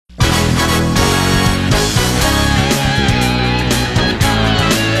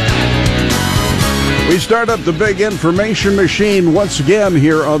We start up the big information machine once again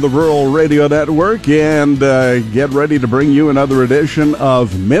here on the Rural Radio Network and get ready to bring you another edition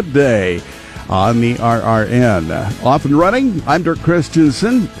of Midday on the RRN. Off and running, I'm Dirk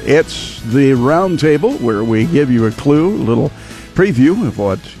Christensen. It's the roundtable where we give you a clue, a little preview of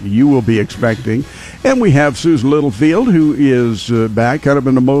what you will be expecting. And we have Susan Littlefield, who is back. Kind of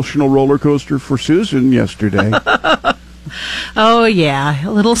an emotional roller coaster for Susan yesterday. Oh, yeah.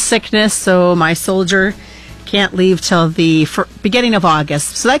 A little sickness, so my soldier can't leave till the beginning of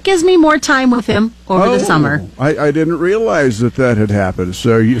August. So that gives me more time with him over the summer. I didn't realize that had happened.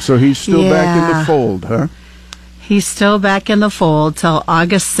 So he's still back in the fold, huh? He's still back in the fold till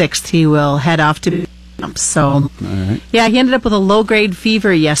August 6th. He will head off to camp. So, yeah, he ended up with a low-grade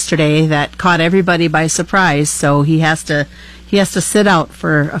fever yesterday that caught everybody by surprise. So he has to sit out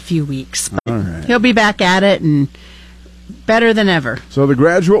for a few weeks. All right. He'll be back at it and better than ever. So the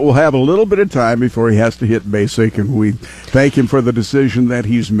graduate will have a little bit of time before he has to hit basic, and we thank him for the decision that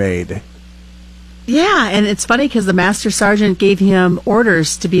he's made. Yeah, and it's funny because the master sergeant gave him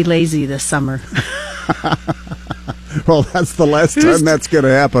orders to be lazy this summer. Well, that's the last time that's going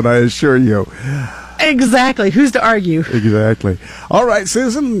to happen, I assure you. Exactly. Who's to argue? Exactly. All right,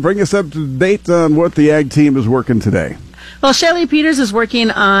 Susan, bring us up to date on what the Ag team is working today. Well, Shelley Peters is working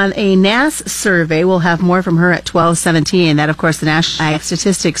on a NASS survey. We'll have more from her at 12:17. That, of course, the National Ag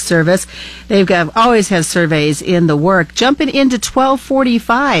Statistics Service. Always has surveys in the work. Jumping into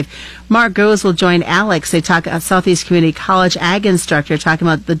 12:45, Mark Goes will join Alex. They talk about Southeast Community College ag instructor, talking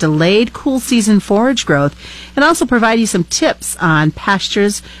about the delayed cool season forage growth, and also provide you some tips on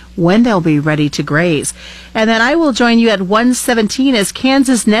pastures when they'll be ready to graze. And then I will join you at 1:17 as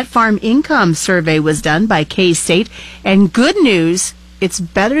Kansas Net Farm Income Survey was done by K-State. And good news, it's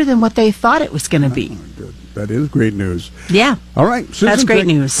better than what they thought it was going to be. Good. That is great news. Yeah. All right, Susan, that's great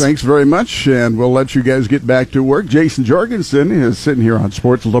news. Thanks very much, and we'll let you guys get back to work. Jason Jorgensen is sitting here on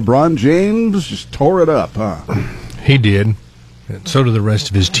sports. LeBron James just tore it up, huh? He did. And so do the rest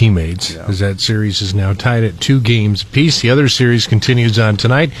of his teammates, as that series is now tied at 2 games apiece. The other series continues on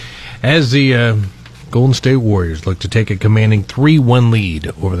tonight as the Golden State Warriors look to take a commanding 3-1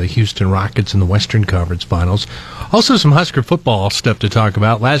 lead over the Houston Rockets in the Western Conference Finals. Also some Husker football stuff to talk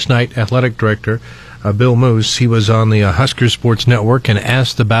about. Last night, athletic director Bill Moose, he was on the Husker Sports Network and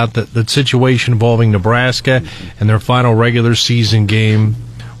asked about the situation involving Nebraska and their final regular season game.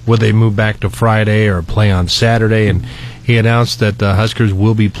 Would they move back to Friday or play on Saturday? And he announced that the Huskers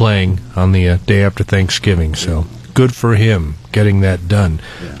will be playing on the day after Thanksgiving. So good for him getting that done.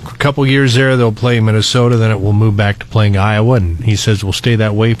 A couple years there, they'll play Minnesota, then it will move back to playing Iowa, and he says we'll stay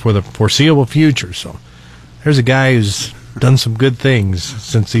that way for the foreseeable future. So there's a guy who's done some good things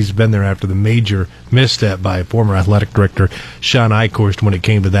since he's been there after the major misstep by former athletic director Sean Eichhorst when it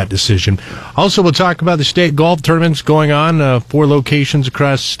came to that decision. Also, we'll talk about the state golf tournaments going on, 4 locations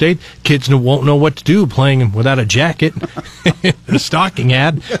across the state. Kids won't know what to do playing without a jacket, a stocking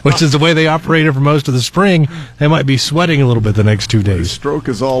hat, which is the way they operated for most of the spring. They might be sweating a little bit the next 2 days. The stroke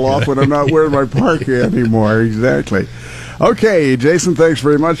is all off when I'm not wearing my parka anymore. Exactly. Okay, Jason, thanks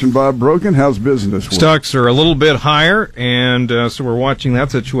very much. And Bob Brogan, how's business? Stocks are a little bit higher, and so we're watching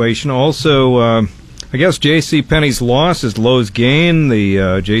that situation. Also, I guess JCPenney's loss is Lowe's gain. The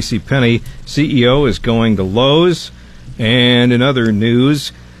JCPenney CEO is going to Lowe's. And in other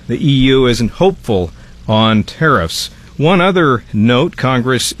news, the EU isn't hopeful on tariffs. One other note,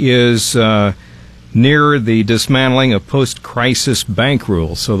 Congress is near the dismantling of post-crisis bank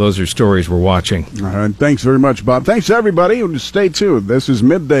rules. So those are stories we're watching. All right. Thanks very much, Bob. Thanks, everybody. Stay tuned. This is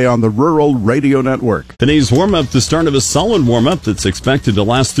Midday on the Rural Radio Network. Today's warm-up, the start of a solid warm-up that's expected to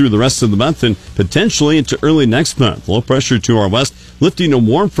last through the rest of the month and potentially into early next month. Low pressure to our west, lifting a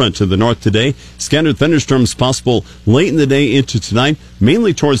warm front to the north today. Scattered thunderstorms possible late in the day into tonight,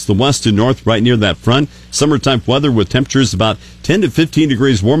 mainly towards the west and north, right near that front. Summer-type weather with temperatures about 10 to 15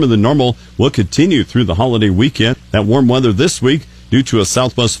 degrees warmer than normal will continue through the holiday weekend. That warm weather this week due to a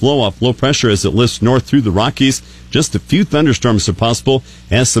southwest flow off low pressure as it lifts north through the Rockies. Just a few thunderstorms are possible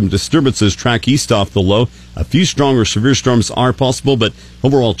as some disturbances track east off the low. A few stronger severe storms are possible, but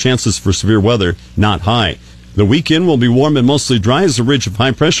overall chances for severe weather not high. The weekend will be warm and mostly dry as a ridge of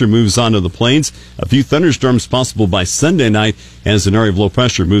high pressure moves onto the plains. A few thunderstorms possible by Sunday night as an area of low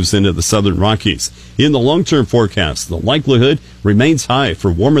pressure moves into the southern Rockies. In the long-term forecast, the likelihood remains high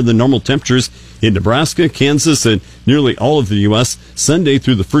for warmer than normal temperatures in Nebraska, Kansas, and nearly all of the U.S. Sunday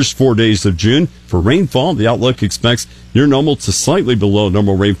through the first 4 days of June. For rainfall, the outlook expects near normal to slightly below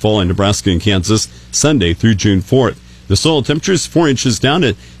normal rainfall in Nebraska and Kansas Sunday through June 4th. The soil temperature is 4 inches down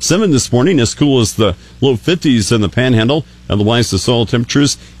at 7 this morning, as cool as the low 50s in the Panhandle. Otherwise, the soil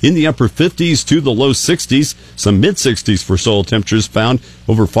temperatures in the upper 50s to the low 60s, some mid-60s for soil temperatures found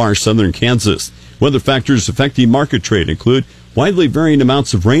over far southern Kansas. Weather factors affecting market trade include widely varying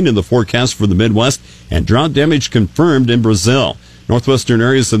amounts of rain in the forecast for the Midwest and drought damage confirmed in Brazil. Northwestern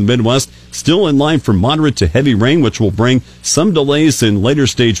areas of the Midwest still in line for moderate to heavy rain, which will bring some delays in later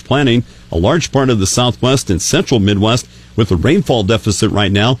stage planting. A large part of the Southwest and Central Midwest with a rainfall deficit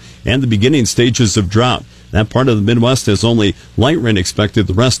right now and the beginning stages of drought. That part of the Midwest has only light rain expected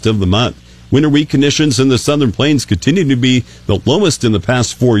the rest of the month. Winter wheat conditions in the Southern Plains continue to be the lowest in the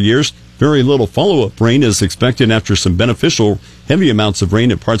past 4 years. Very little follow-up rain is expected after some beneficial heavy amounts of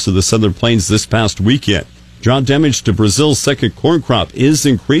rain in parts of the Southern Plains this past weekend. Drought damage to Brazil's second corn crop is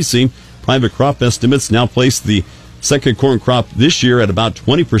increasing. Private crop estimates now place the second corn crop this year at about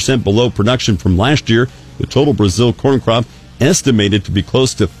 20% below production from last year. The total Brazil corn crop estimated to be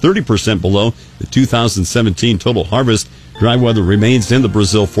close to 30% below the 2017 total harvest. Dry weather remains in the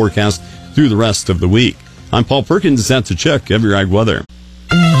Brazil forecast through the rest of the week. I'm Paul Perkins. That's a check of your ag weather.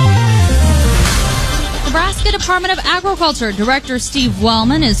 Nebraska Department of Agriculture Director Steve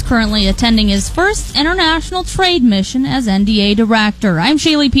Wellman is currently attending his first international trade mission as NDA Director. I'm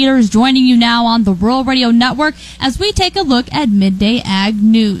Shaylee Peters, joining you now on the Rural Radio Network as we take a look at Midday Ag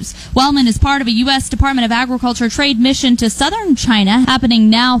News. Wellman is part of a U.S. Department of Agriculture trade mission to southern China, happening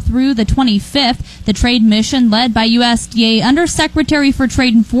now through the 25th. The trade mission, led by USDA Undersecretary for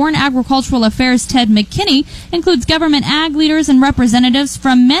Trade and Foreign Agricultural Affairs Ted McKinney, includes government ag leaders and representatives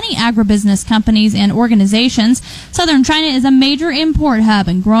from many agribusiness companies and organizations. Southern China is a major import hub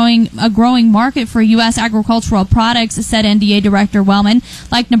and a growing market for U.S. agricultural products, said NDA Director Wellman.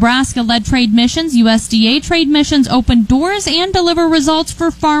 Like Nebraska-led trade missions, USDA trade missions open doors and deliver results for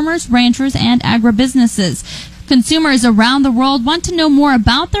farmers, ranchers, and agribusinesses. Consumers around the world want to know more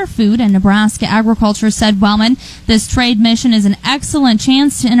about their food and Nebraska agriculture, said Wellman. This trade mission is an excellent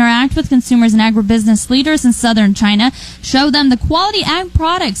chance to interact with consumers and agribusiness leaders in southern China, show them the quality ag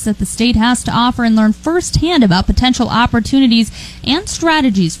products that the state has to offer, and learn firsthand about potential opportunities and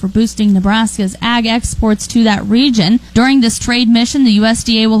strategies for boosting Nebraska's ag exports to that region. During this trade mission, the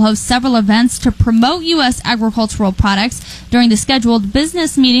USDA will host several events to promote U.S. agricultural products. During the scheduled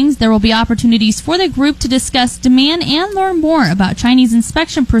business meetings, there will be opportunities for the group to discuss demand and learn more about Chinese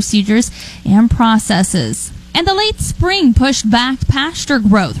inspection procedures and processes. And the late spring pushed back pasture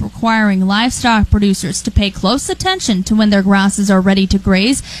growth, requiring livestock producers to pay close attention to when their grasses are ready to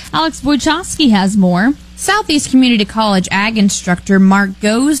graze. Alex Wojcicki has more. Southeast Community College ag instructor Mark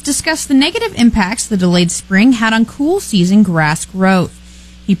Goes discussed the negative impacts the delayed spring had on cool season grass growth.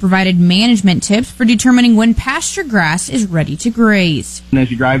 He provided management tips for determining when pasture grass is ready to graze. And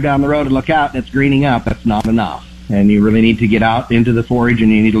as you drive down the road and look out and it's greening up, that's not enough. And you really need to get out into the forage and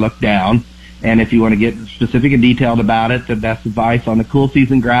you need to look down. And if you want to get specific and detailed about it, the best advice on the cool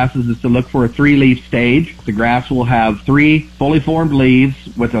season grasses is to look for a 3-leaf stage. The grass will have 3 fully formed leaves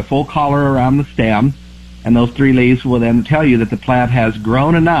with a full collar around the stem. And those 3 leaves will then tell you that the plant has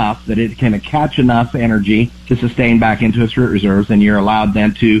grown enough that it can catch enough energy to sustain back into its root reserves, and you're allowed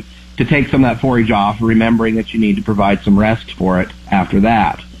then to take some of that forage off, remembering that you need to provide some rest for it after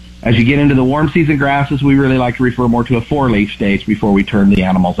that. As you get into the warm season grasses, we really like to refer more to a 4-leaf stage before we turn the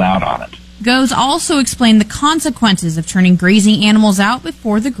animals out on it. Goes also explained the consequences of turning grazing animals out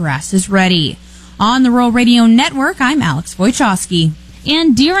before the grass is ready. On the Rural Radio Network, I'm Alex Wojcicki.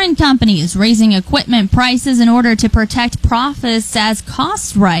 And Deere & Company is raising equipment prices in order to protect profits as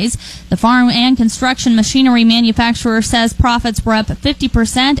costs rise. The farm and construction machinery manufacturer says profits were up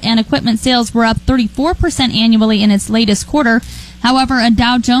 50% and equipment sales were up 34% annually in its latest quarter. However, a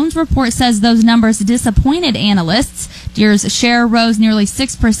Dow Jones report says those numbers disappointed analysts. Deere's share rose nearly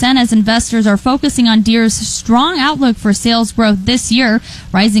 6% as investors are focusing on Deere's strong outlook for sales growth this year.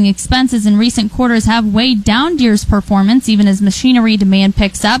 Rising expenses in recent quarters have weighed down Deere's performance, even as machinery demand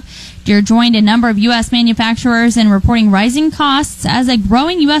picks up. Deere joined a number of U.S. manufacturers in reporting rising costs as a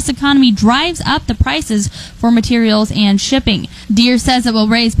growing U.S. economy drives up the prices for materials and shipping. Deere says it will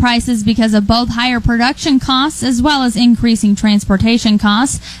raise prices because of both higher production costs as well as increasing transportation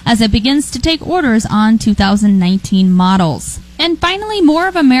costs as it begins to take orders on 2019 models. And finally, more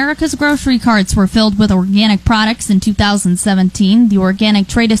of America's grocery carts were filled with organic products in 2017. The Organic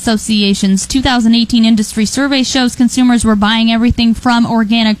Trade Association's 2018 industry survey shows consumers were buying everything from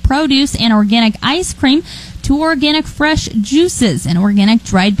organic produce and organic ice cream to organic fresh juices and organic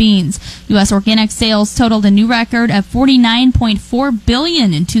dried beans. U.S. organic sales totaled a new record of $49.4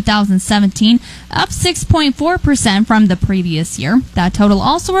 billion in 2017, up 6.4% from the previous year. That total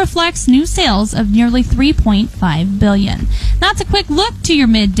also reflects new sales of nearly $3.5 billion. That's a quick look to your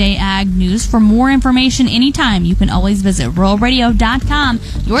midday ag news. For more information anytime, you can always visit ruralradio.com.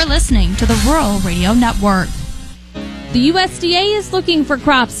 You're listening to the Rural Radio Network. The USDA is looking for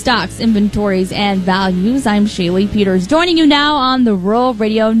crop stocks, inventories, and values. I'm Shaylee Peters, joining you now on the Rural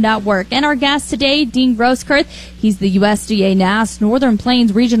Radio Network. And our guest today, Dean Grosskreutz. He's the USDA NASS Northern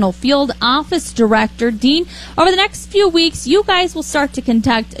Plains Regional Field Office Director. Dean, over the next few weeks, you guys will start to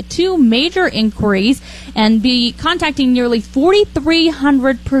conduct 2 major inquiries and be contacting nearly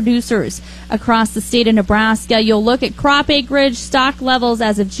 4,300 producers across the state of Nebraska. You'll look at crop acreage, stock levels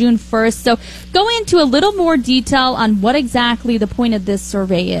as of June 1st. So go into a little more detail on what exactly the point of this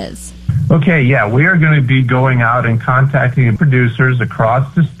survey is. Okay, yeah, we are going to be going out and contacting producers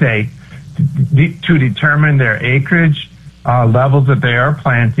across the state to determine their acreage levels that they are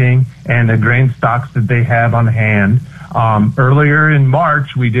planting and the grain stocks that they have on hand. Earlier in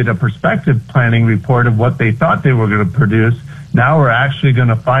March, we did a prospective planning report of what they thought they were going to produce. Now we're actually going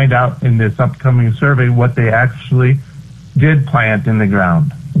to find out in this upcoming survey what they actually did plant in the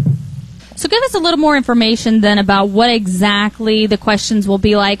ground. So give us a little more information then about what exactly the questions will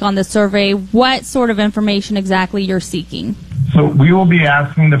be like on the survey. What sort of information exactly you're seeking? So we will be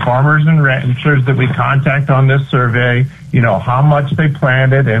asking the farmers and ranchers that we contact on this survey, how much they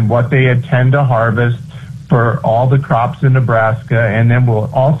planted and what they intend to harvest for all the crops in Nebraska. And then we'll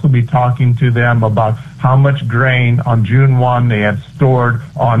also be talking to them about how much grain on June 1 they have stored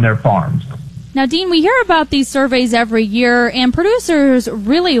on their farms. Now, Dean, we hear about these surveys every year, and producers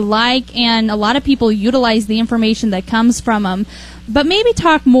really like, and a lot of people utilize the information that comes from them. But maybe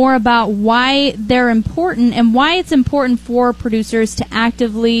talk more about why they're important and why it's important for producers to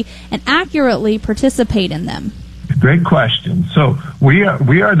actively and accurately participate in them. Great question. So we are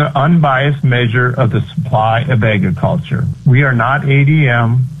the unbiased measure of the supply of agriculture. We are not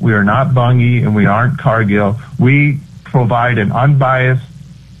ADM, we are not Bunge, and we aren't Cargill. We provide an unbiased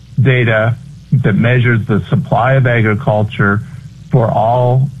data that measures the supply of agriculture for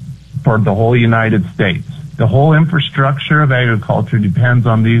the whole United States. The whole infrastructure of agriculture depends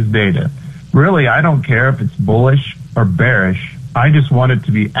on these data. Really, I don't care if it's bullish or bearish. I just want it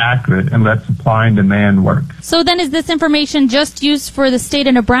to be accurate and let supply and demand work. So then is this information just used for the state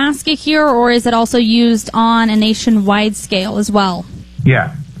of Nebraska here, or is it also used on a nationwide scale as well?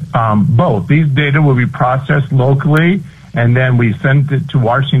 Yeah, both. These data will be processed locally, and then we send it to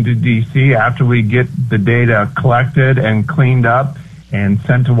Washington, D.C. after we get the data collected and cleaned up and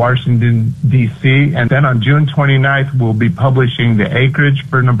sent to Washington, D.C. And then on June 29th, we'll be publishing the acreage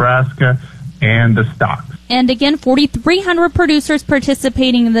for Nebraska and the stocks. And again, 4,300 producers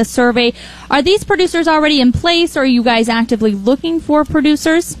participating in this survey. Are these producers already in place, or are you guys actively looking for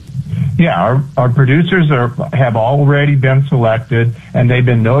producers? Yeah, our producers have already been selected, and they've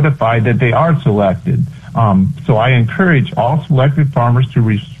been notified that they are selected. So I encourage all selected farmers to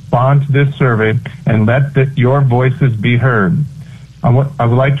respond to this survey and let your voices be heard. I would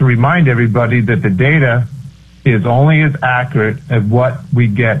like to remind everybody that the data is only as accurate as what we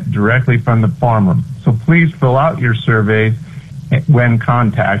get directly from the farmer. So please fill out your surveys when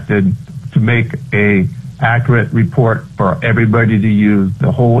contacted to make a accurate report for everybody to use.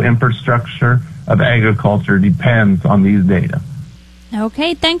 The whole infrastructure of agriculture depends on these data.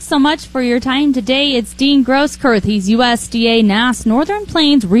 Okay, thanks so much for your time today. It's Dean Grosskreutz. He's USDA NASS Northern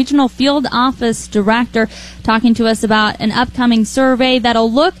Plains Regional Field Office Director, talking to us about an upcoming survey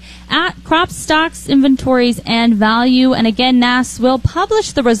that'll look at crop stocks, inventories, and value. And again, NASS will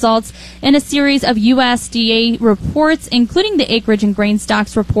publish the results in a series of USDA reports, including the acreage and grain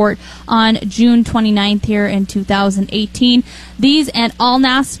stocks report on June 29th here in 2018. These and all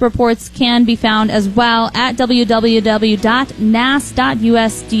NASS reports can be found as well at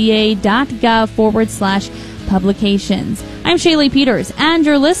www.nass.usda.gov/publications. I'm Shaylee Peters, and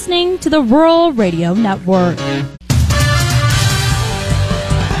you're listening to the Rural Radio Network.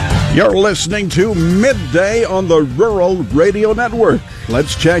 You're listening to Midday on the Rural Radio Network.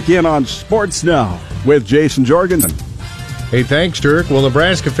 Let's check in on sports now with Jason Jorgensen. Hey, thanks, Dirk. Well,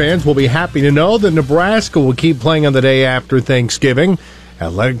 Nebraska fans will be happy to know that Nebraska will keep playing on the day after Thanksgiving.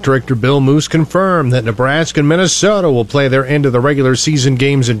 Athletic Director Bill Moose confirmed that Nebraska and Minnesota will play their end of the regular season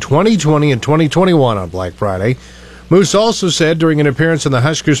games in 2020 and 2021 on Black Friday. Moose also said during an appearance on the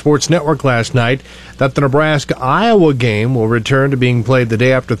Husker Sports Network last night that the Nebraska-Iowa game will return to being played the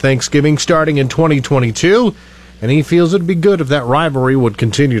day after Thanksgiving starting in 2022. and he feels it'd be good if that rivalry would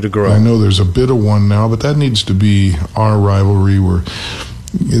continue to grow. I know there's a bit of one now, but that needs to be our rivalry. We're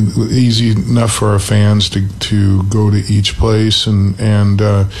easy enough for our fans to go to each place, and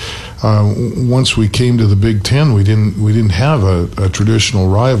once we came to the Big Ten, we didn't have a traditional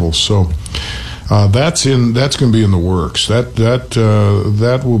rival. So that's going to be in the works.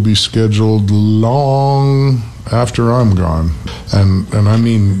 That will be scheduled long after I'm gone, and I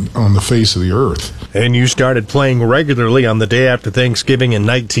mean on the face of the earth. And you started playing regularly on the day after Thanksgiving in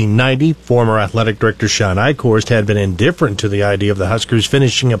 1990. Former athletic director Sean Eichhorst had been indifferent to the idea of the Huskers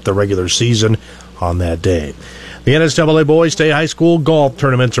finishing up the regular season on that day. The NSAA Boys State High School golf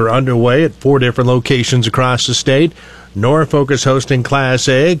tournaments are underway at 4 different locations across the state. Norfolk is hosting Class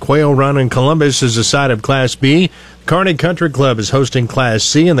A. Quail Run in Columbus is the side of Class B. Kearney Country Club is hosting Class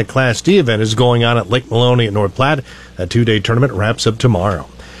C, and the Class D event is going on at Lake Maloney at North Platte. A 2-day tournament wraps up tomorrow.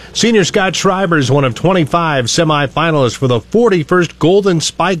 Senior Scott Schreiber is one of 25 semifinalists for the 41st Golden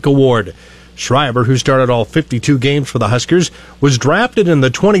Spike Award. Schreiber, who started all 52 games for the Huskers, was drafted in the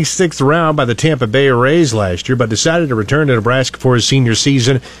 26th round by the Tampa Bay Rays last year, but decided to return to Nebraska for his senior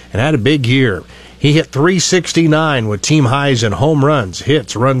season and had a big year. He hit .369 with team highs in home runs,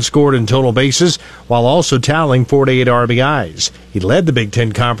 hits, runs scored, and total bases, while also tallying 48 RBIs. He led the Big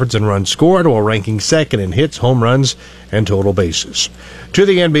Ten Conference in runs scored while ranking second in hits, home runs, and total bases. To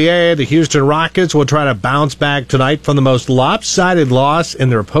the NBA, the Houston Rockets will try to bounce back tonight from the most lopsided loss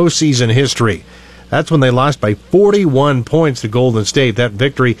in their postseason history. That's when they lost by 41 points to Golden State. That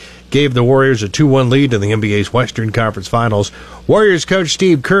victory gave the Warriors a 2-1 lead in the NBA's Western Conference Finals. Warriors coach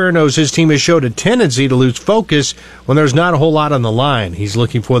Steve Kerr knows his team has showed a tendency to lose focus when there's not a whole lot on the line. He's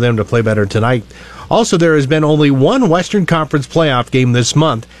looking for them to play better tonight. Also, there has been only one Western Conference playoff game this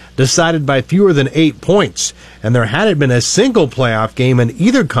month decided by fewer than 8 points, and there hadn't been a single playoff game in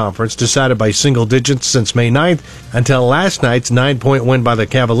either conference decided by single digits since May 9th until last night's 9-point win by the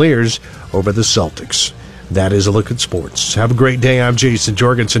Cavaliers over the Celtics. That is a look at sports. Have a great day. I'm Jason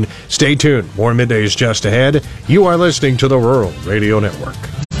Jorgensen. Stay tuned. More Midday is just ahead. You are listening to the Rural Radio Network.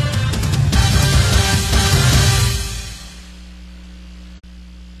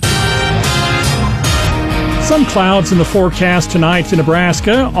 Some clouds in the forecast tonight in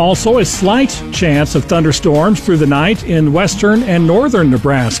Nebraska. Also a slight chance of thunderstorms through the night in western and northern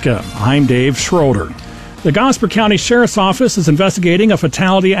Nebraska. I'm Dave Schroeder. The Gosper County Sheriff's Office is investigating a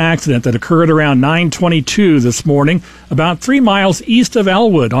fatality accident that occurred around 9:22 this morning, about 3 miles east of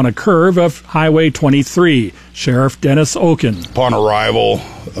Elwood on a curve of Highway 23. Sheriff Dennis Oken. Upon arrival,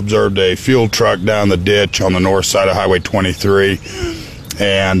 observed a fuel truck down the ditch on the north side of Highway 23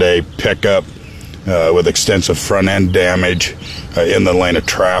 and a pickup with extensive front-end damage in the lane of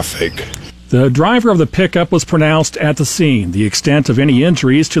traffic. The driver of the pickup was pronounced at the scene. The extent of any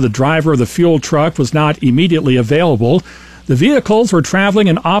injuries to the driver of the fuel truck was not immediately available. The vehicles were traveling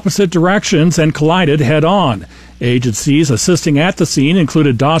in opposite directions and collided head-on. Agencies assisting at the scene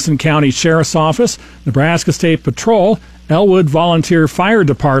included Dawson County Sheriff's Office, Nebraska State Patrol, Elwood Volunteer Fire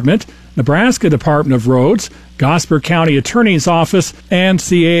Department, Nebraska Department of Roads, Gosper County Attorney's Office, and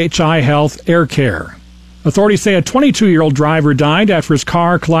CHI Health Air Care. Authorities say a 22-year-old driver died after his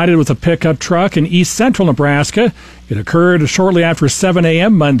car collided with a pickup truck in east central Nebraska. It occurred shortly after 7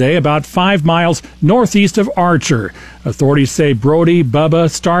 a.m. Monday, about 5 miles northeast of Archer. Authorities say Brody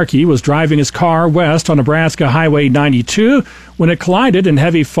Bubba Starkey was driving his car west on Nebraska Highway 92 when it collided in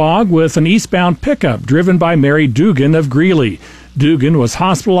heavy fog with an eastbound pickup driven by Mary Dugan of Greeley. Dugan was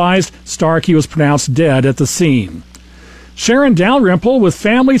hospitalized. Starkey was pronounced dead at the scene. Sharon Dalrymple with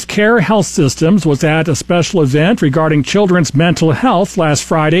Families Care Health Systems was at a special event regarding children's mental health last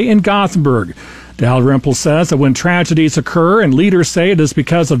Friday in Gothenburg. Dalrymple says that when tragedies occur and leaders say it is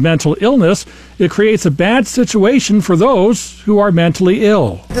because of mental illness, it creates a bad situation for those who are mentally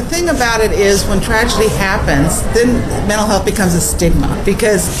ill. The thing about it is when tragedy happens, then mental health becomes a stigma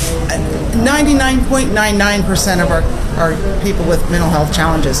because 99.99% of our people with mental health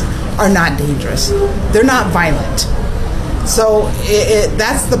challenges are not dangerous. They're not violent. So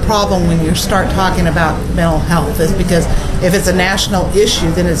that's the problem when you start talking about mental health, is because if it's a national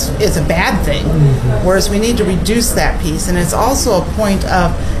issue, then it's a bad thing. Whereas we need to reduce that piece. And it's also a point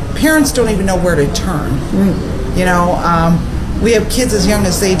of parents don't even know where to turn. You know, we have kids as young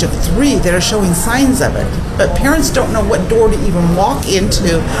as the age of 3 that are showing signs of it. But parents don't know what door to even walk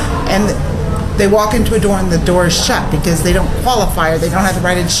into. And they walk into a door and the door is shut because they don't qualify, or they don't have the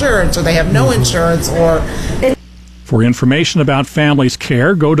right insurance, or they have no insurance, or... For information about Families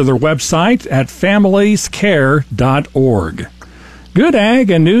Care, go to their website at familiescare.org. Good ag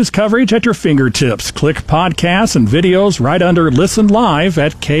and news coverage at your fingertips. Click podcasts and videos right under Listen Live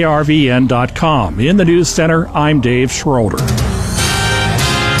at krvn.com. In the News Center, I'm Dave Schroeder.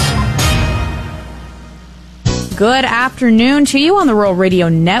 Good afternoon to you on the Rural Radio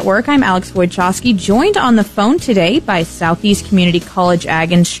Network. I'm Alex Wojcicki, joined on the phone today by Southeast Community College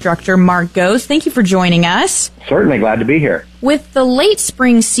ag instructor Mark Goes. Thank you for joining us. Certainly glad to be here. With the late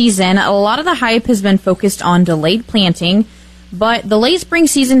spring season, a lot of the hype has been focused on delayed planting, but the late spring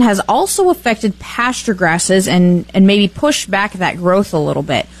season has also affected pasture grasses and maybe pushed back that growth a little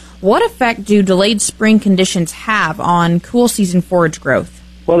bit. What effect do delayed spring conditions have on cool season forage growth?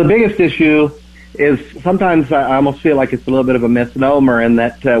 Well, the biggest issue is sometimes I almost feel like it's a little bit of a misnomer in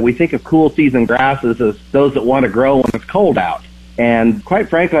that we think of cool season grasses as those that want to grow when it's cold out. And quite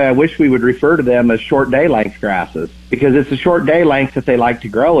frankly, I wish we would refer to them as short day length grasses, because it's the short day length that they like to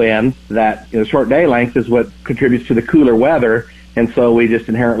grow in. That short day length is what contributes to the cooler weather, and so we just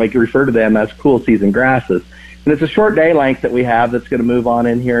inherently refer to them as cool season grasses. And it's a short day length that we have that's going to move on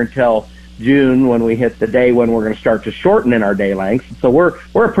in here until June, when we hit the day when we're going to start to shorten in our day lengths. So we're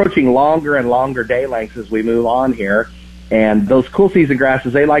approaching longer and longer day lengths as we move on here. And those cool season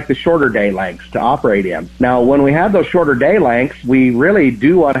grasses, they like the shorter day lengths to operate in. Now, when we have those shorter day lengths, we really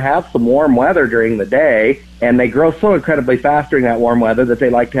do want to have some warm weather during the day, and they grow so incredibly fast during that warm weather that they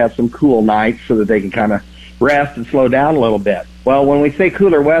like to have some cool nights so that they can kind of rest and slow down a little bit. Well, when we say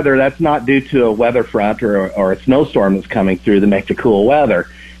cooler weather, that's not due to a weather front or a snowstorm that's coming through that makes it cool weather.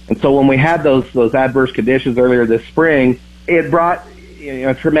 And so when we had those adverse conditions earlier this spring, it brought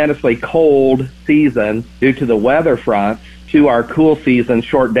a tremendously cold season due to the weather front to our cool season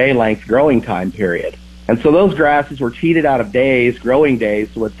short day length growing time period. And so those grasses were cheated out of days, growing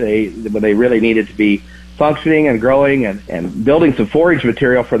days, when they really needed to be functioning and growing and building some forage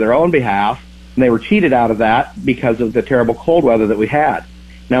material for their own behalf. And they were cheated out of that because of the terrible cold weather that we had.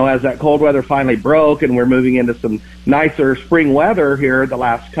 Now, as that cold weather finally broke and we're moving into some nicer spring weather here the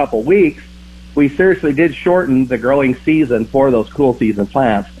last couple weeks, we seriously did shorten the growing season for those cool season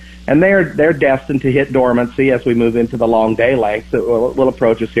plants. And they're destined to hit dormancy as we move into the long day length that will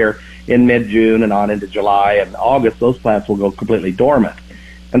approach us here in mid-June and on into July and August. Those plants will go completely dormant.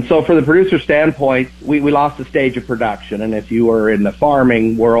 And so for the producer standpoint, we lost a stage of production. And if you were in the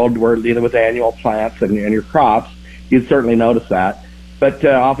farming world, we're dealing with annual plants and your crops, you'd certainly notice that. But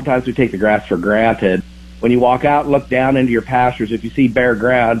oftentimes we take the grass for granted. When you walk out and look down into your pastures, if you see bare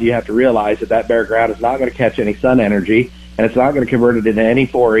ground, you have to realize that bare ground is not going to catch any sun energy, and it's not going to convert it into any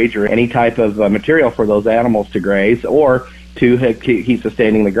forage or any type of material for those animals to graze or to keep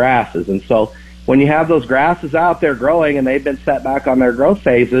sustaining the grasses. And so when you have those grasses out there growing and they've been set back on their growth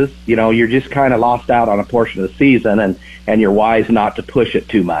phases, you're just kind of lost out on a portion of the season, and you're wise not to push it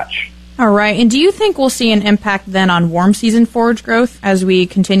too much. All right. And do you think we'll see an impact then on warm season forage growth as we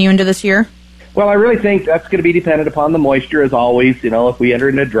continue into this year? Well, I really think that's going to be dependent upon the moisture, as always. If we enter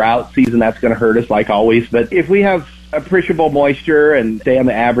into a drought season, that's going to hurt us like always. But if we have appreciable moisture and stay on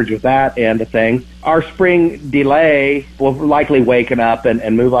the average with that end of things, our spring delay will likely waken up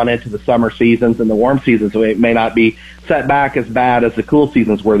and move on into the summer seasons and the warm seasons. So it may not be set back as bad as the cool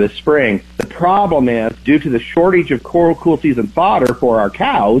seasons were this spring. The problem is, due to the shortage of cool season fodder for our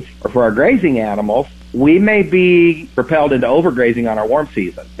cows or for our grazing animals, we may be propelled into overgrazing on our warm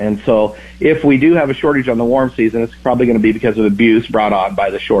season. And so if we do have a shortage on the warm season, it's probably going to be because of abuse brought on by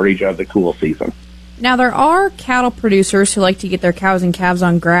the shortage of the cool season. Now, there are cattle producers who like to get their cows and calves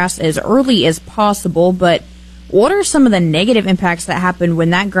on grass as early as possible, but what are some of the negative impacts that happen when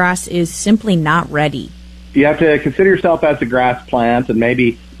that grass is simply not ready? You have to consider yourself as a grass plant and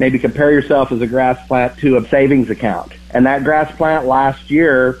maybe compare yourself as a grass plant to a savings account. And that grass plant last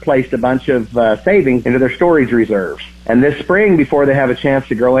year placed a bunch of savings into their storage reserves. And this spring, before they have a chance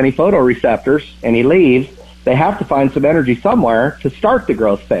to grow any photoreceptors, any leaves, they have to find some energy somewhere to start the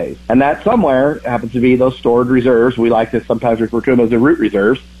growth phase. And that somewhere happens to be those stored reserves. We like to sometimes refer to them as the root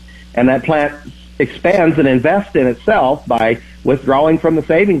reserves. And that plant expands and invests in itself by withdrawing from the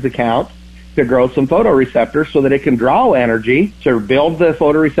savings account to grow some photoreceptors so that it can draw energy to build the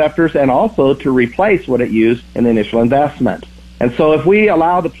photoreceptors and also to replace what it used in the initial investment. And so if we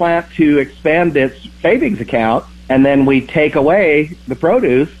allow the plant to expand its savings account and then we take away the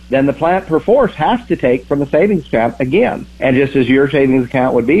produce, then the plant perforce has to take from the savings account again. And just as your savings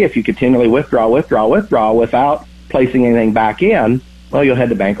account would be, if you continually withdraw without placing anything back in, well, you'll head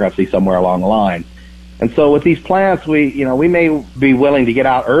to bankruptcy somewhere along the line. And so with these plants, we may be willing to get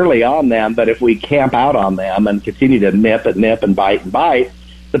out early on them, but if we camp out on them and continue to nip and bite,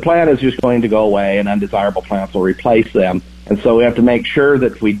 the plant is just going to go away and undesirable plants will replace them. And so we have to make sure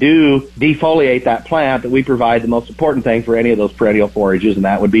that if we do defoliate that plant, that we provide the most important thing for any of those perennial forages, and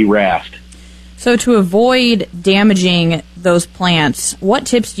that would be rest. So to avoid damaging those plants, what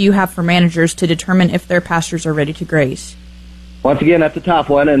tips do you have for managers to determine if their pastures are ready to graze? Once again, that's a tough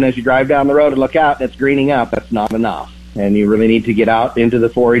one, and as you drive down the road and look out, and it's greening up, that's not enough. And you really need to get out into the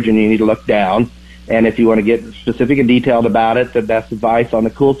forage, and you need to look down. And if you want to get specific and detailed about it, the best advice on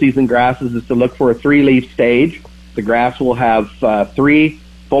the cool season grasses is to look for a 3-leaf stage. The grass will have 3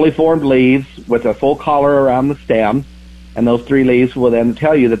 fully formed leaves with a full collar around the stem, and those 3 leaves will then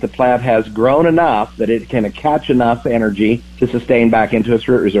tell you that the plant has grown enough that it can catch enough energy to sustain back into its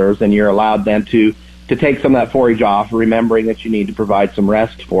root reserves, and you're allowed then to take some of that forage off, remembering that you need to provide some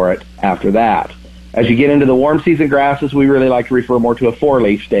rest for it after that. As you get into the warm season grasses, we really like to refer more to a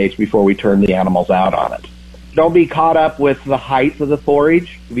 4-leaf stage before we turn the animals out on it. Don't be caught up with the height of the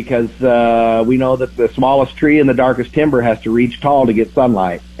forage, because we know that the smallest tree and the darkest timber has to reach tall to get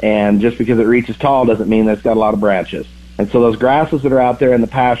sunlight. And just because it reaches tall doesn't mean that it's got a lot of branches. And so those grasses that are out there in the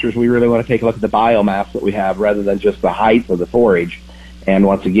pastures, we really want to take a look at the biomass that we have rather than just the height of the forage. And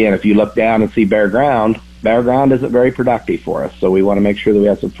once again, if you look down and see bare ground isn't very productive for us. So we want to make sure that we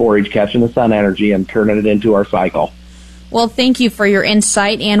have some forage catching the sun energy and turning it into our cycle. Well, thank you for your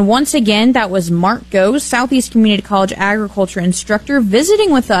insight. And once again, that was Mark Goes, Southeast Community College agriculture instructor,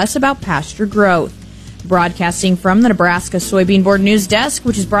 visiting with us about pasture growth. Broadcasting from the Nebraska Soybean Board News Desk,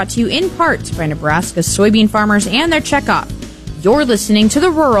 which is brought to you in part by Nebraska soybean farmers and their checkoff. You're listening to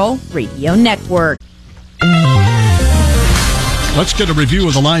the Rural Radio Network. Let's get a review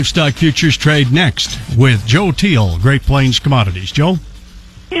of the livestock futures trade next with Joe Teal, Great Plains Commodities. Joe?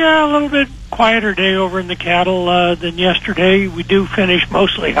 Yeah, a little bit quieter day over in the cattle than yesterday. We do finish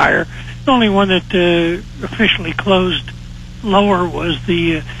mostly higher. The only one that officially closed lower was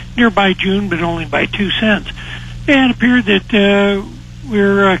the nearby June, but only by 2 cents. And it appeared that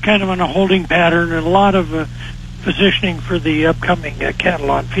we're kind of on a holding pattern and a lot of positioning for the upcoming cattle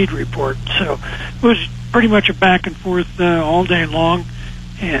on feed report. So it was pretty much a back and forth all day long.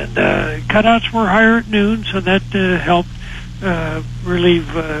 And cutouts were higher at noon, so that helped relieve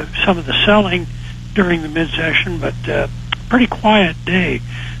some of the selling during the mid-session, but pretty quiet day.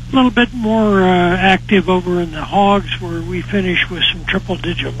 A little bit more active over in the hogs, where we finished with some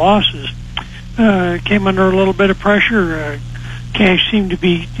triple-digit losses. Came under a little bit of pressure. Cash seemed to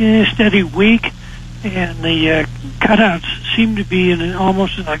be steady weak, and the cutouts seem to be in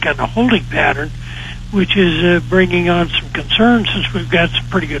almost like a holding pattern, which is bringing on some concern since we've got some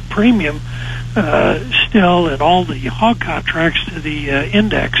pretty good premium still in all the hog contracts to the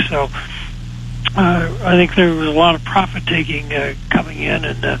index. So I think there was a lot of profit taking coming in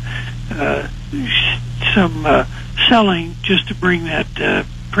and some selling just to bring that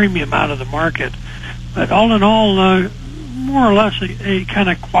premium out of the market. But all in all, more or less a kind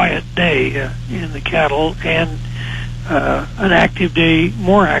of quiet day in the cattle, and an active day,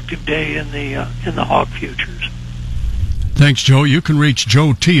 more active day in the hog futures. Thanks, Joe. You can reach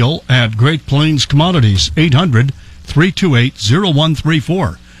Joe Teal at Great Plains Commodities,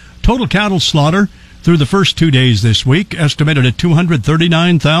 800-328-0134. Total cattle slaughter through the first 2 days this week, estimated at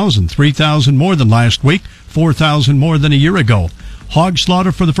 239,000, 3,000 more than last week, 4,000 more than a year ago. Hog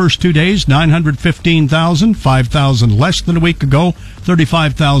slaughter for the first 2 days, 915,000, 5,000 less than a week ago,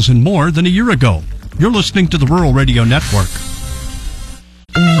 35,000 more than a year ago. You're listening to the Rural Radio Network.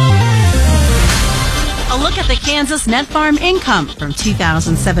 A look at the Kansas net farm income from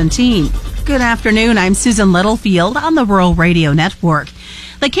 2017. Good afternoon. I'm Susan Littlefield on the Rural Radio Network.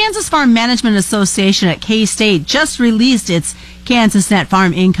 The Kansas Farm Management Association at K-State just released its Kansas Net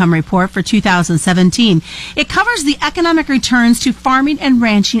Farm Income Report for 2017. It covers the economic returns to farming and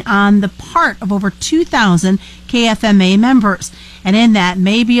ranching on the part of over 2,000 KFMA members. And in that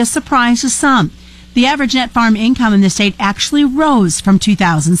may be a surprise to some. The average net farm income in the state actually rose from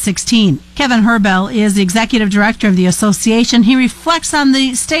 2016. Kevin Herbel is the executive director of the association. He reflects on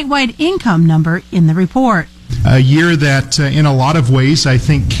the statewide income number in the report. A year that, in a lot of ways, I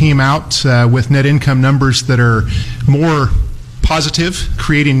think came out with net income numbers that are more positive,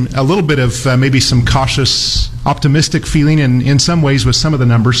 creating a little bit of maybe some cautious, optimistic feeling in some ways with some of the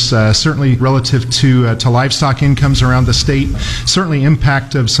numbers, certainly relative to livestock incomes around the state, certainly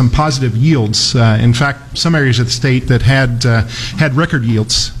impact of some positive yields. In fact, some areas of the state that had record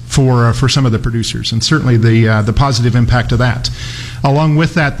yields for some of the producers, and certainly the positive impact of that. Along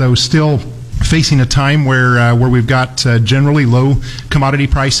with that, though, still facing a time where we've got generally low commodity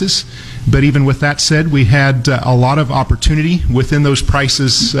prices, But even with that said, we had a lot of opportunity within those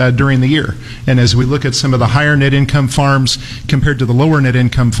prices during the year. And as we look at some of the higher net income farms compared to the lower net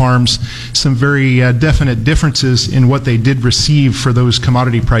income farms, some very definite differences in what they did receive for those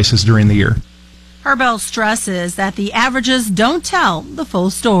commodity prices during the year. Herbel stresses that the averages don't tell the full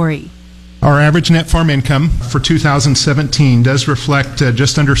story. Our average net farm income for 2017 does reflect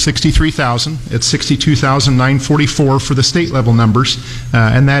just under $63,000. It's $62,944 for the state level numbers,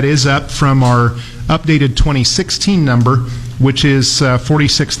 and that is up from our updated 2016 number, which is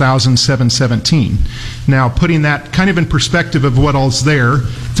 $46,717. Now, putting that kind of in perspective of what all's there,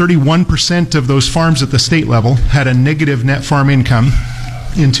 31% of those farms at the state level had a negative net farm income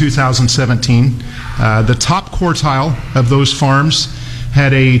in 2017. The top quartile of those farms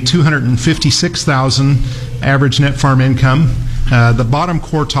had a $256,000 average net farm income. The bottom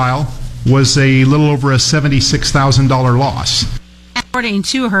quartile was a little over a $76,000 loss. According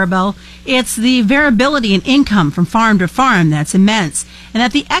to Herbel, it's the variability in income from farm to farm that's immense, and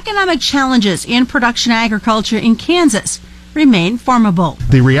that the economic challenges in production agriculture in Kansas remain formidable.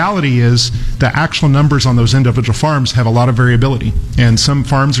 The reality is the actual numbers on those individual farms have a lot of variability, and some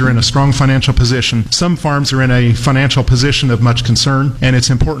farms are in a strong financial position. Some farms are in a financial position of much concern, and it's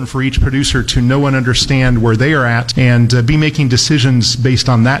important for each producer to know and understand where they are at and be making decisions based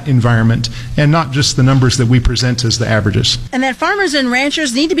on that environment and not just the numbers that we present as the averages. And that farmers and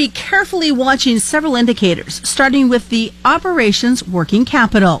ranchers need to be carefully watching several indicators, starting with the operations working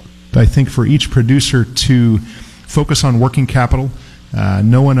capital. I think for each producer to focus on working capital,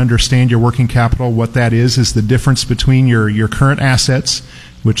 know and understand your working capital. What that is the difference between your current assets,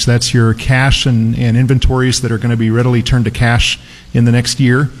 which that's your cash and inventories that are going to be readily turned to cash in the next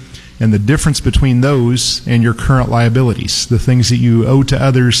year, and the difference between those and your current liabilities, the things that you owe to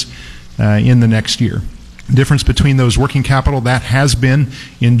others in the next year. Difference between those working capital, that has been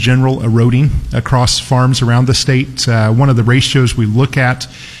in general eroding across farms around the state. One of the ratios we look at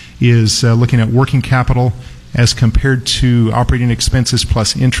is looking at working capital as compared to operating expenses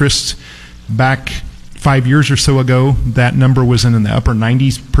plus interest. Back 5 years or so ago, that number was in the upper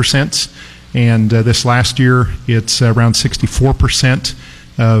 90%, and this last year it's around 64%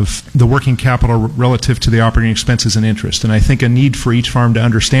 of the working capital relative to the operating expenses and interest. And I think a need for each farm to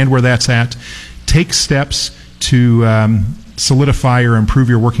understand where that's at, take steps to solidify or improve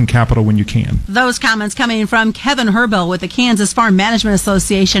your working capital when you can. Those comments coming from Kevin Herbel with the Kansas Farm Management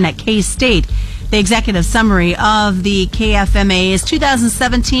Association at K-State. The executive summary of the KFMA's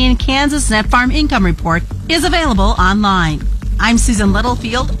 2017 Kansas Net Farm Income Report is available online. I'm Susan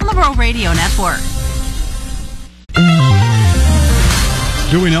Littlefield on the Rural Radio Network.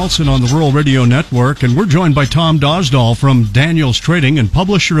 Dewey Nelson on the Rural Radio Network, and we're joined by Tom Dosdall from Daniels Trading and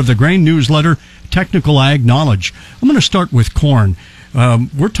publisher of the grain newsletter Technical Ag Knowledge. I'm going to start with corn.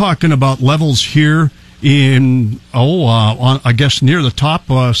 We're talking about levels here in, I guess near the top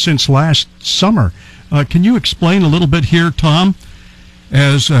since last summer. Can you explain a little bit here, Tom,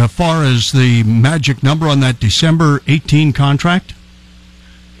 as far as the magic number on that December 18 contract?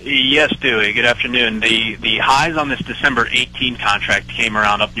 Yes, Dewey. Good afternoon. The highs on this December 18 contract came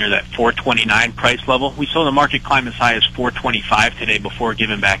around up near that 429 price level. We saw the market climb as high as 425 today before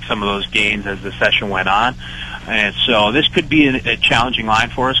giving back some of those gains as the session went on. And so this could be a challenging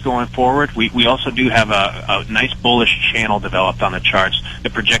line for us going forward. We also do have a nice bullish channel developed on the charts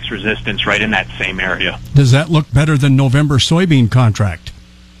that projects resistance right in that same area. Does that look better than November soybean contract?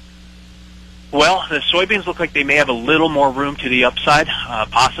 Well, the soybeans look like they may have a little more room to the upside,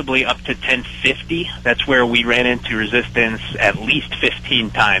 possibly up to 1050. That's where we ran into resistance at least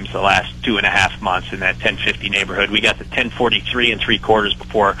 15 times the last 2.5 months in that 1050 neighborhood. We got to 1043 3/4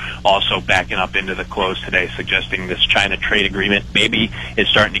 before also backing up into the close today, suggesting this China trade agreement maybe is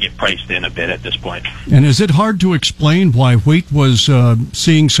starting to get priced in a bit at this point. And is it hard to explain why wheat was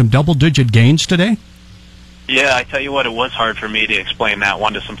seeing some double-digit gains today? Yeah, I tell you what, it was hard for me to explain that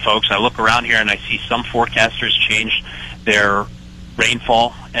one to some folks. I look around here and I see some forecasters change their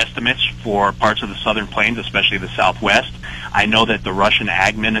rainfall estimates for parts of the southern plains, especially the southwest. I know that the Russian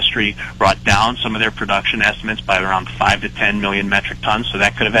Ag Ministry brought down some of their production estimates by around 5 to 10 million metric tons, so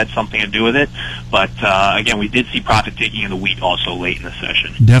that could have had something to do with it. But again, we did see profit taking in the wheat also late in the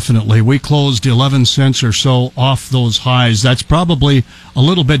session. Definitely. We closed 11 cents or so off those highs. That's probably a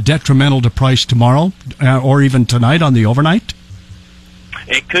little bit detrimental to price tomorrow or even tonight on the overnight.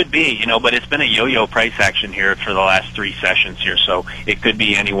 It could be, but it's been a yo-yo price action here for the last 3 sessions here, so it could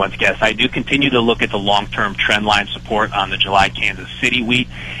be anyone's guess. I do continue to look at the long-term trend line support on the July Kansas City wheat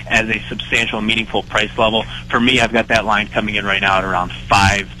as a substantial and meaningful price level. For me, I've got that line coming in right now at around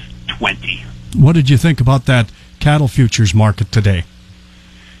 520. What did you think about that cattle futures market today?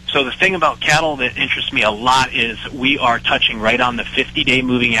 So the thing about cattle that interests me a lot is we are touching right on the 50-day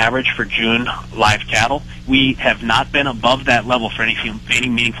moving average for June live cattle. We have not been above that level for any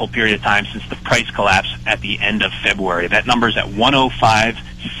meaningful period of time since the price collapse at the end of February. That number is at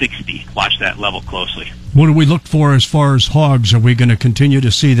 105.60. Watch that level closely. What do we look for as far as hogs? Are we going to continue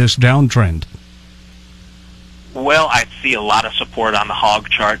to see this downtrend? Well, I see a lot of support on the hog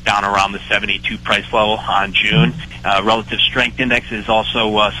chart down around the 72 price level on June. Relative strength index is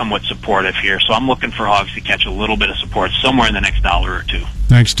also somewhat supportive here, so I'm looking for hogs to catch a little bit of support somewhere in the next dollar or two.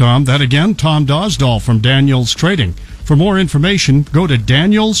 Thanks, Tom. That again, Tom Dosdall from Daniels Trading. For more information, go to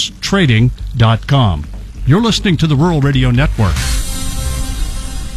danielstrading.com. You're listening to the Rural Radio Network.